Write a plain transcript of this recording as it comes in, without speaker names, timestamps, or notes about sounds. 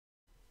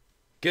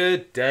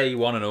Good day,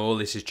 one and all.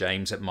 This is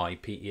James at my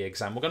PE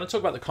exam. We're going to talk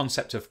about the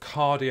concept of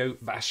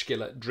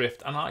cardiovascular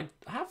drift. And I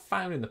have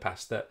found in the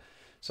past that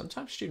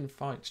sometimes students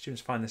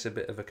find this a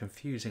bit of a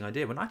confusing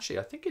idea, when actually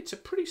I think it's a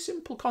pretty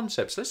simple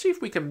concept. So let's see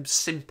if we can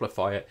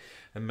simplify it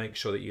and make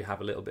sure that you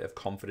have a little bit of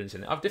confidence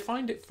in it. I've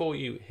defined it for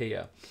you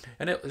here.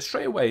 And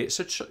straight away, it's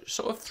a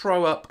sort of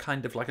throw up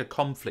kind of like a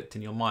conflict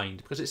in your mind,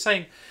 because it's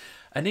saying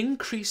an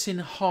increase in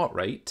heart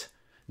rate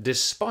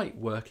despite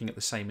working at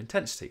the same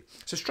intensity.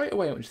 So straight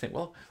away I want you to think,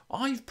 well,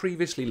 I've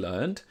previously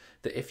learned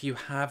that if you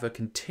have a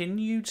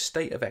continued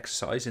state of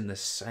exercise in the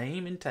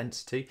same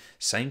intensity,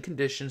 same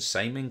conditions,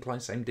 same incline,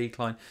 same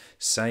decline,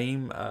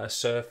 same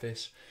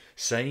surface,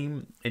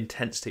 same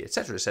intensity,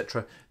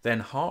 etc.,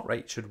 then heart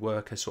rate should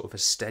work as sort of a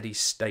steady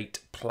state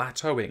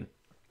plateauing.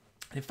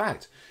 In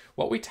fact,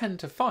 what we tend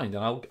to find,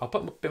 and I'll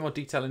put a bit more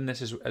detail in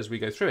this as we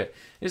go through it,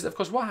 is that of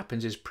course what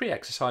happens is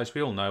pre-exercise,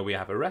 we all know we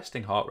have a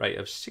resting heart rate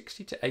of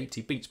 60 to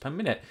 80 beats per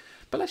minute.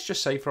 But let's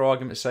just say, for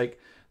argument's sake,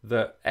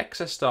 that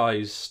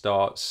exercise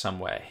starts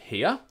somewhere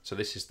here. So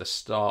this is the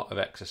start of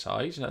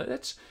exercise. You know,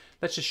 let's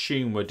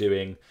assume we're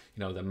doing,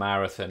 the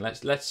marathon.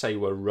 Let's say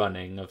we're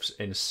running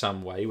in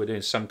some way. We're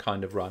doing some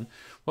kind of run.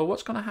 Well,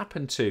 what's going to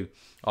happen to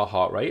our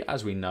heart rate,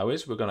 as we know,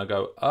 is we're going to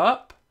go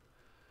up.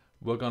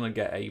 We're going to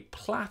get a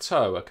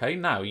plateau, okay?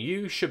 Now,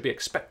 you should be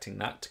expecting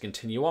that to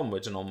continue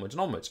onwards and onwards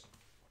and onwards.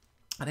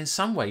 And in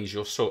some ways,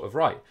 you're sort of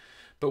right.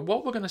 But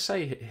what we're going to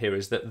say here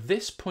is that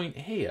this point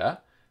here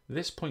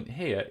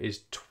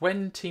is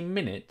 20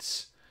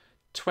 minutes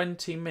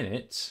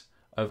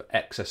of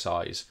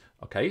exercise,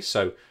 okay?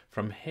 So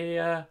from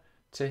here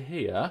to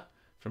here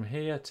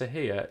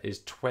is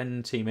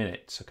 20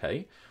 minutes,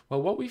 okay?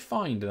 Well, what we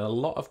find in a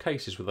lot of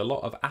cases with a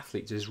lot of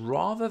athletes is,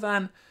 rather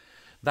than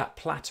that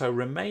plateau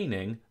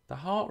remaining, the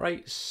heart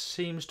rate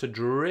seems to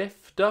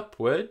drift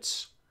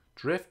upwards,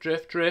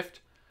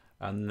 drift,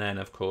 and then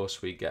of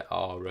course we get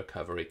our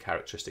recovery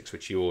characteristics,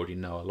 which you already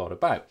know a lot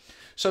about.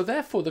 So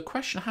therefore the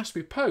question has to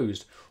be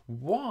posed,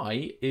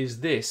 why is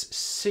this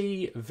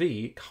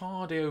CV,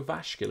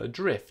 cardiovascular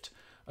drift,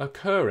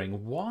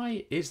 occurring?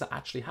 Why is that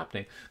actually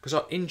happening? Because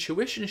our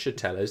intuition should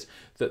tell us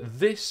that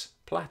this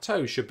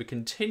plateau should be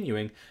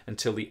continuing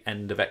until the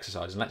end of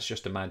exercise. And let's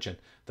just imagine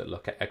that,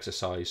 look, at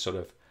exercise sort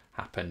of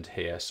happened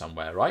here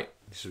somewhere, right?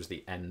 This was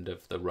the end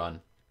of the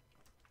run.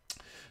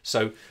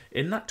 So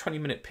in that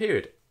 20-minute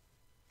period,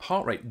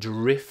 heart rate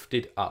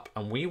drifted up,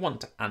 and we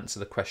want to answer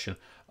the question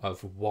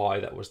of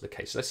why that was the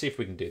case. Let's see if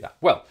we can do that.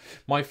 Well,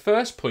 my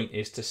first point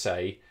is to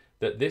say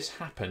that this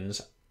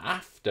happens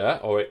after,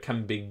 or it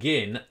can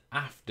begin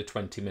after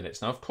 20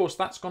 minutes. Now, of course,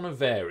 that's going to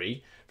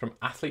vary from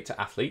athlete to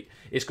athlete.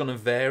 It's going to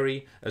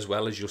vary, as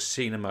well, as you'll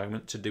see in a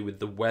moment, to do with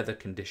the weather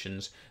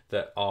conditions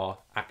that are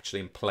actually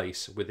in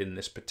place within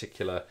this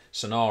particular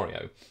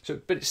scenario.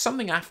 So, but it's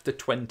something after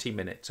 20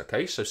 minutes,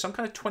 okay? So some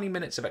kind of 20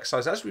 minutes of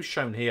exercise. As we've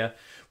shown here,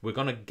 we're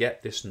going to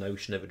get this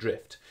notion of a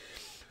drift.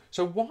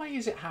 So why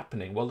is it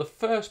happening? Well, the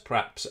first,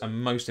 perhaps,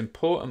 and most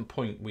important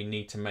point we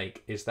need to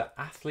make is that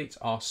athletes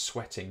are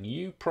sweating.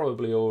 You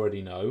probably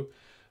already know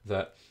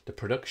that the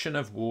production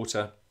of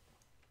water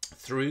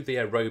through the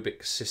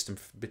aerobic system,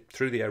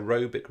 through the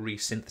aerobic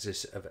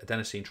resynthesis of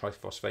adenosine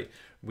triphosphate,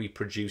 we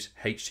produce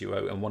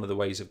H2O. And one of the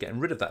ways of getting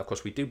rid of that, of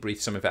course, we do breathe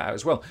some of it out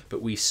as well,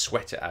 but we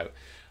sweat it out.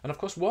 And of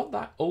course, what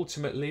that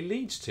ultimately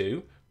leads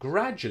to,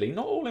 gradually,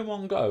 not all in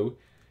one go,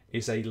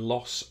 is a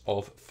loss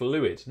of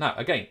fluid. Now,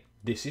 again,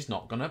 this is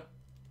not going to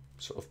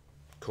sort of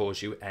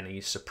cause you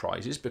any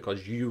surprises,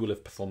 because you will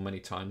have performed many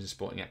times in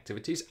sporting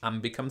activities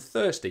and become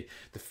thirsty.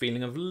 The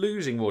feeling of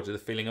losing water, the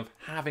feeling of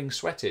having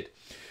sweated.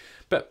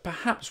 But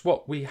perhaps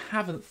what we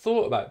haven't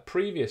thought about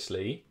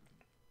previously,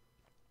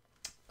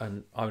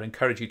 and I would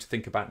encourage you to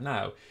think about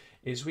now,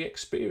 is we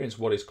experience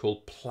what is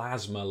called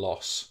plasma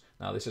loss.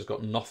 Now, this has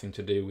got nothing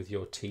to do with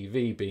your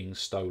TV being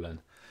stolen.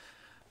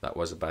 That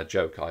was a bad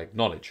joke, I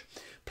acknowledge.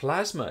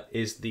 Plasma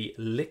is the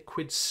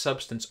liquid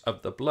substance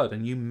of the blood,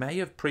 and you may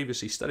have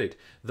previously studied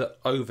that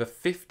over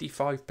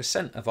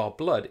 55% of our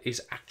blood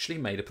is actually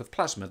made up of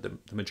plasma. The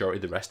majority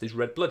of the rest is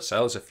red blood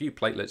cells, a few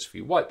platelets, a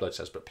few white blood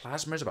cells, but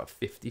plasma is about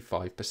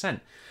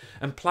 55%.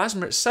 And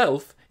plasma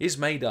itself is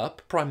made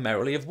up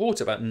primarily of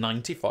water. About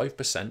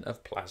 95%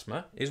 of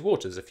plasma is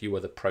water. There's a few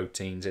other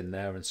proteins in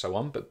there and so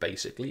on, but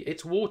basically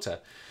it's water.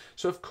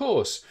 So of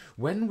course,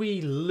 when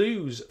we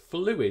lose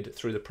fluid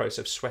through the process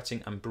of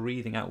sweating and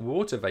breathing out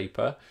water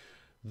vapor,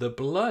 the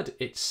blood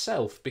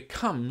itself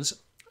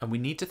becomes, and we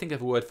need to think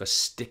of a word for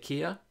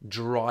stickier,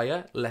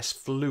 drier, less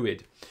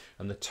fluid.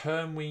 And the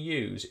term we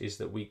use is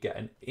that we get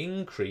an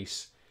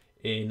increase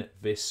in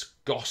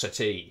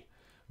viscosity.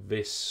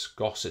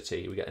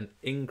 Viscosity. We get an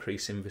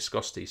increase in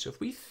viscosity. So if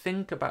we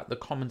think about the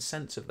common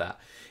sense of that,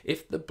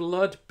 if the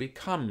blood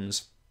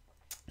becomes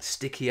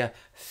stickier,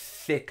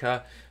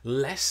 thicker,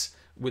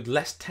 with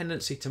less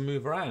tendency to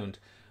move around,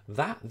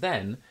 that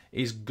then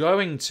is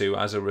going to,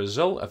 as a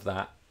result of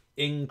that,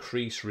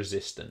 increase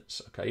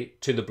resistance, okay,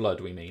 to the blood,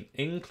 we mean.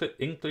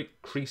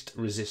 Increased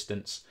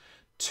resistance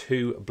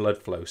to blood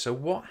flow. So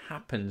what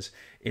happens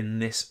in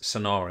this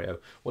scenario?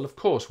 Well, of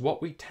course,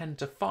 what we tend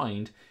to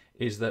find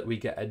is that we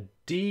get a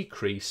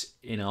decrease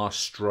in our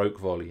stroke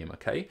volume,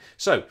 okay?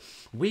 So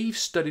we've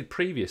studied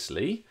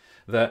previously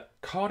that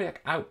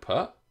cardiac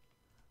output,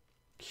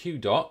 Q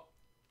dot,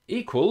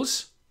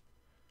 equals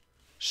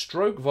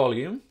stroke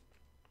volume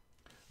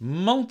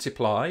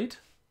multiplied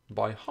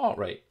by heart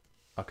rate,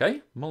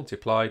 okay?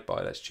 Multiplied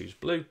by, let's choose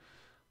blue,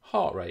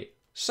 heart rate.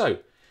 So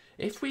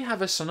if we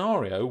have a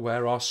scenario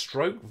where our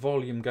stroke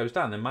volume goes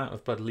down, the amount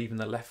of blood leaving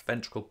the left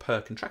ventricle per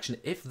contraction,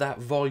 if that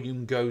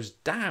volume goes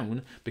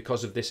down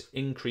because of this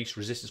increased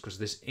resistance, because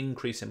of this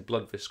increase in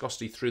blood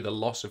viscosity through the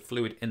loss of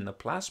fluid in the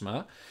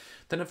plasma,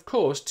 then of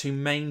course to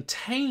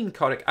maintain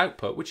cardiac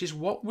output, which is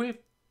what we've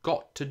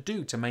got to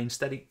do to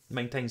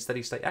maintain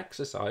steady state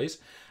exercise,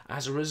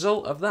 as a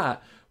result of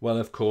that, well,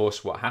 of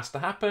course, what has to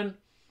happen?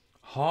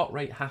 Heart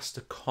rate has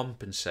to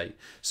compensate,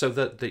 so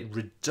that the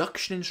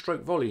reduction in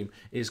stroke volume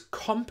is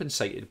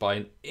compensated by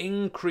an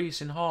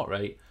increase in heart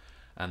rate,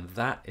 and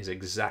that is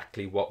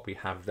exactly what we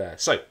have there.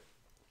 So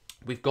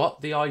we've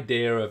got the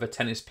idea of a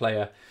tennis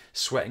player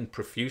sweating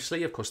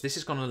profusely. Of course, this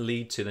is going to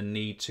lead to the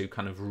need to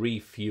kind of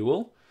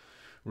refuel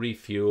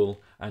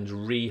and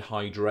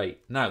rehydrate.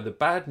 Now, the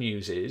bad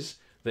news is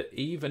that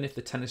even if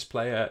the tennis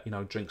player,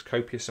 drinks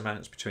copious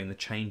amounts between the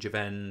change of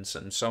ends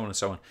and so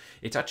on,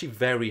 it's actually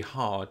very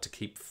hard to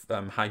keep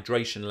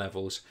hydration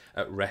levels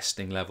at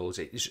resting levels.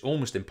 It's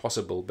almost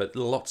impossible, but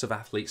lots of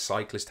athletes,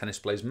 cyclists, tennis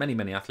players,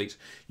 many athletes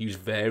use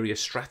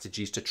various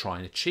strategies to try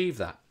and achieve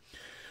that.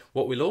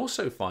 What we'll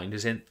also find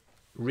is in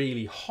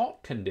really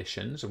hot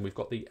conditions, and we've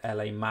got the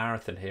LA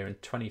Marathon here in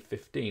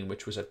 2015,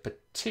 which was a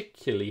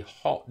particularly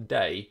hot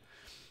day.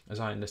 As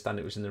I understand,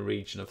 it was in the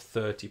region of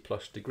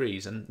 30+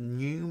 degrees, and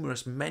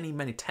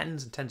many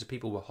tens and tens of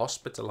people were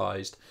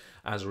hospitalized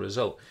as a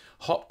result.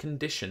 Hot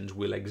conditions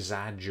will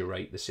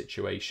exaggerate the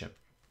situation.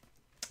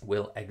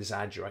 Will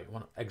exaggerate.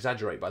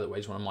 Exaggerate, by the way,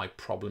 is one of my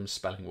problem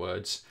spelling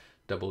words.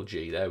 Double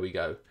G. There we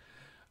go.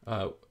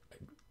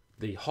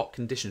 The hot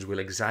conditions will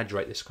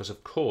exaggerate this because,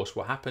 of course,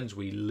 what happens,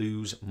 we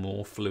lose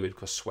more fluid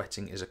because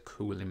sweating is a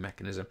cooling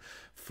mechanism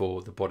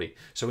for the body.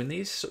 So in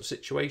these sort of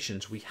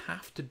situations, we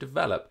have to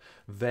develop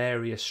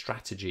various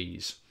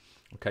strategies.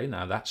 Okay,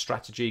 now that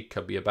strategy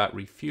could be about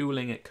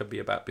refueling, it could be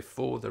about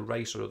before the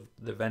race or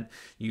the event,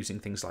 using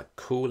things like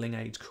cooling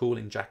aids,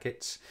 cooling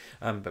jackets,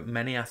 but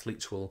many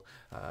athletes will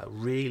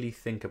really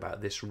think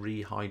about this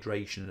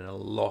rehydration in a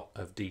lot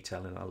of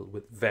detail and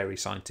with very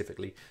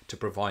scientifically to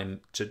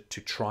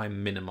try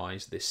and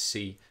minimize this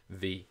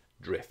CV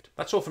drift.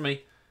 That's all from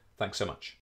me. Thanks so much.